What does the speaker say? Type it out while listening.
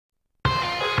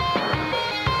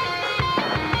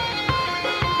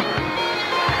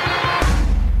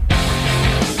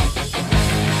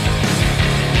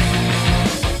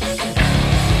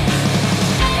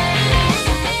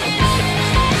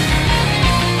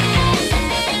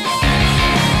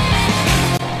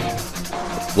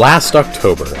Last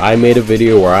October, I made a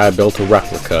video where I built a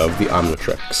replica of the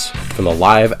Omnitrix from the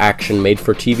live-action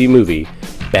made-for-TV movie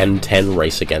Ben 10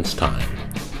 Race Against Time.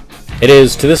 It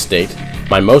is, to this date,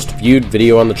 my most viewed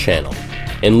video on the channel.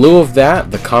 In lieu of that,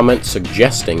 the comment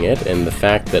suggesting it and the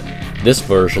fact that this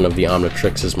version of the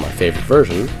Omnitrix is my favorite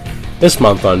version, this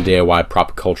month on DIY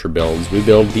Prop Culture Builds, we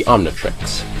build the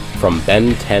Omnitrix from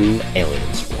Ben 10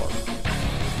 Alien Swarm.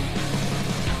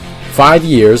 5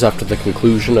 years after the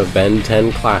conclusion of Ben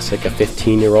 10 Classic, a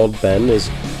 15-year-old Ben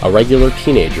is a regular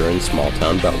teenager in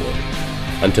small-town Bellwood,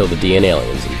 until the DN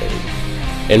aliens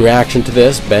invade. In reaction to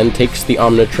this, Ben takes the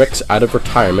Omnitrix out of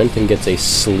retirement and gets a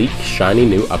sleek, shiny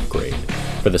new upgrade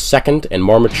for the second and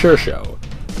more mature show,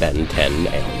 Ben 10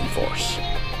 Alien Force.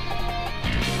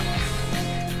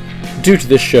 Due to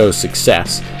this show's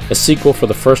success, a sequel for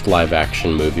the first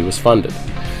live-action movie was funded.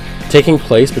 Taking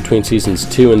place between seasons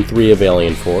 2 and 3 of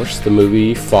Alien Force, the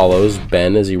movie follows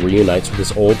Ben as he reunites with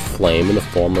his old flame in the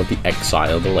form of the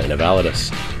exiled Elena Validus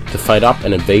to fight off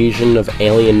an invasion of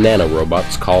alien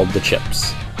nanorobots called the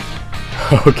Chips.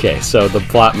 Okay, so the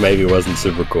plot maybe wasn't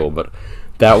super cool, but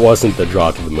that wasn't the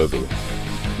draw to the movie.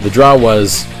 The draw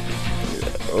was,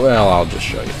 well, I'll just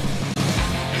show you.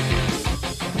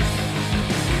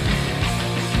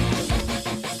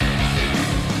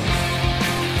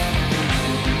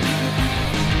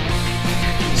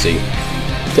 See,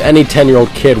 to any 10-year-old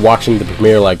kid watching the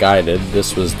premiere like I did,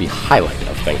 this was the highlight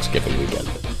of Thanksgiving weekend.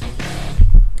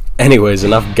 Anyways,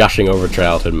 enough gushing over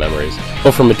childhood memories.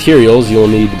 Well, for materials, you'll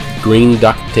need green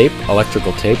duct tape,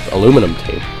 electrical tape, aluminum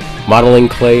tape, modeling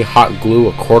clay, hot glue,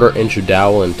 a 1/4-inch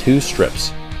dowel, and 2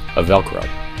 strips of Velcro.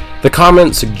 The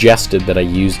comment suggested that I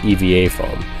use EVA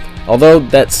foam. Although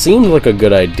that seemed like a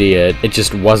good idea, it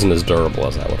just wasn't as durable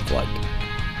as I would have liked.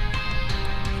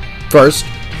 First,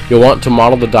 you'll want to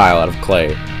model the dial out of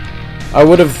clay. I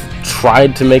would have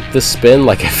tried to make this spin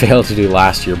like I failed to do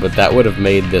last year, but that would have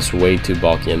made this way too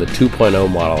bulky, and the 2.0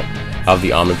 model of the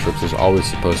Omnitrix was always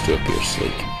supposed to appear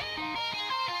sleek.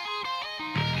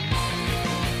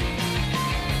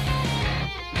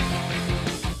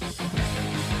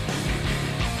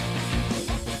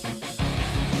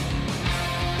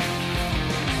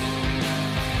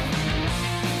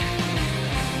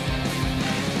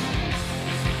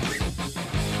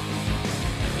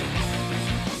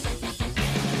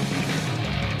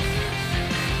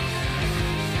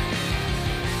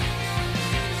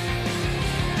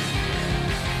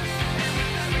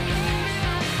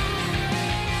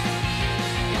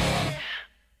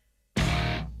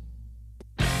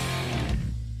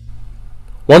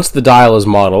 Once the dial is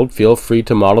modeled, feel free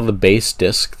to model the base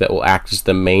disc that will act as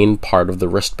the main part of the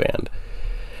wristband.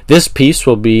 This piece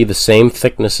will be the same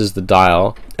thickness as the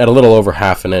dial, at a little over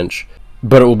 1/2 inch,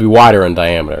 but it will be wider in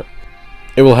diameter.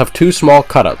 It will have 2 small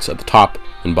cutouts at the top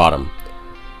and bottom.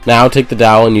 Now take the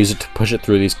dowel and use it to push it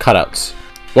through these cutouts.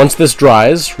 Once this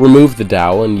dries, remove the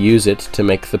dowel and use it to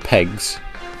make the pegs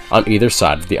on either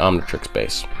side of the Omnitrix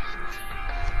base.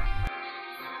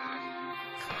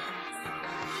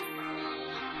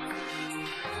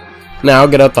 Now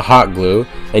get out the hot glue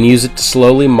and use it to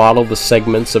slowly model the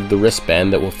segments of the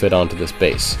wristband that will fit onto this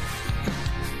base.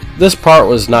 This part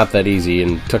was not that easy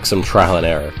and took some trial and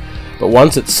error, but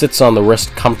once it sits on the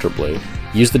wrist comfortably,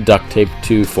 use the duct tape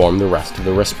to form the rest of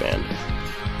the wristband.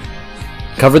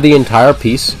 Cover the entire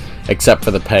piece, except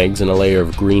for the pegs, in a layer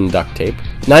of green duct tape.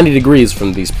 90 degrees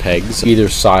from these pegs, either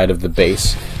side of the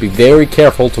base. Be very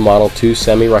careful to model 2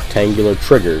 semi-rectangular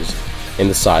triggers in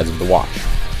the sides of the watch.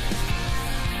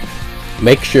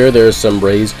 Make sure there is some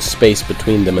raised space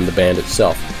between them and the band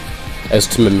itself, as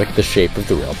to mimic the shape of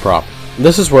the real prop.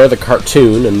 This is where the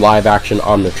cartoon and live-action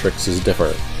Omnitrixes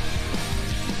differ.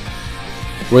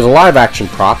 Where the live-action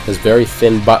prop has very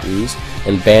thin buttons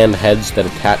and band heads that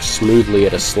attach smoothly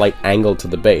at a slight angle to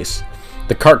the base,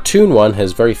 the cartoon one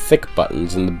has very thick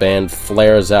buttons and the band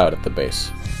flares out at the base.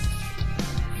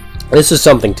 This is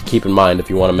something to keep in mind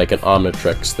if you want to make an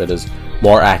Omnitrix that is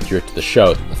more accurate to the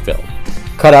show than the film.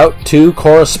 Cut out 2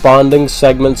 corresponding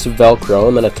segments of Velcro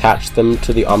and then attach them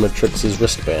to the Omnitrix's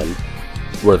wristband,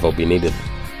 where they'll be needed.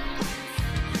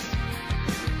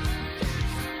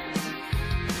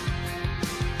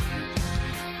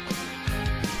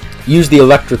 Use the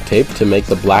electric tape to make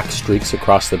the black streaks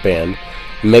across the band,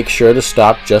 and make sure to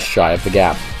stop just shy of the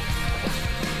gap.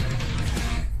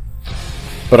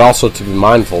 But also to be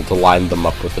mindful to line them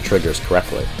up with the triggers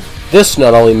correctly. This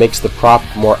not only makes the prop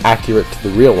more accurate to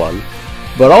the real one,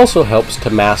 but also helps to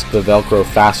mask the Velcro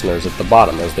fasteners at the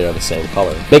bottom as they are the same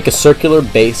color. Make a circular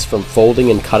base from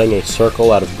folding and cutting a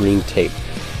circle out of green tape,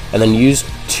 and then use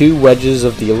 2 wedges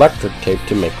of the electric tape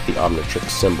to make the Omnitrix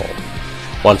symbol.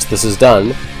 Once this is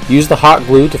done, Use the hot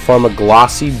glue to form a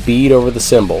glossy bead over the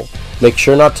symbol. Make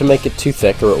sure not to make it too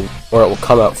thick or it will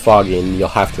come out foggy and you'll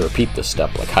have to repeat this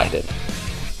step like I did.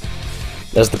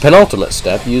 As the penultimate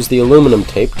step, use the aluminum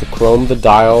tape to chrome the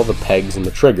dial, the pegs, and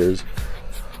the triggers.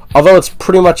 Although it's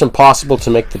pretty much impossible to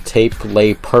make the tape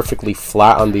lay perfectly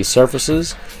flat on these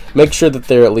surfaces, make sure that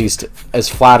they're at least as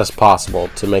flat as possible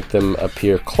to make them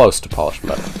appear close to polished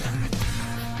metal.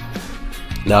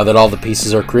 Now that all the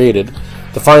pieces are created,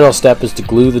 the final step is to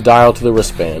glue the dial to the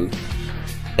wristband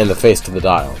and the face to the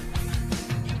dial.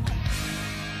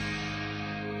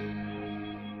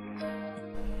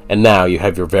 And now you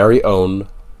have your very own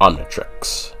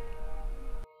Omnitrix.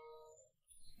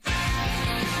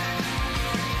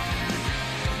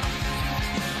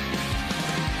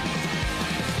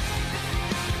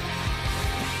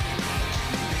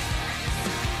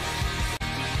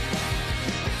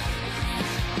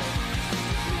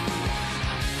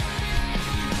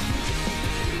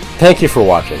 Thank you for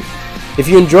watching. If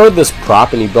you enjoyed this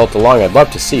prop and you built along, I'd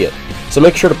love to see it, so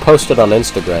make sure to post it on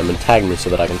Instagram and tag me so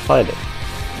that I can find it.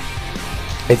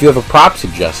 If you have a prop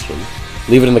suggestion,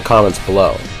 leave it in the comments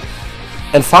below.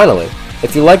 And finally,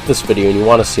 if you liked this video and you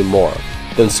want to see more,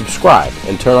 then subscribe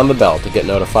and turn on the bell to get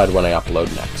notified when I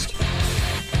upload next.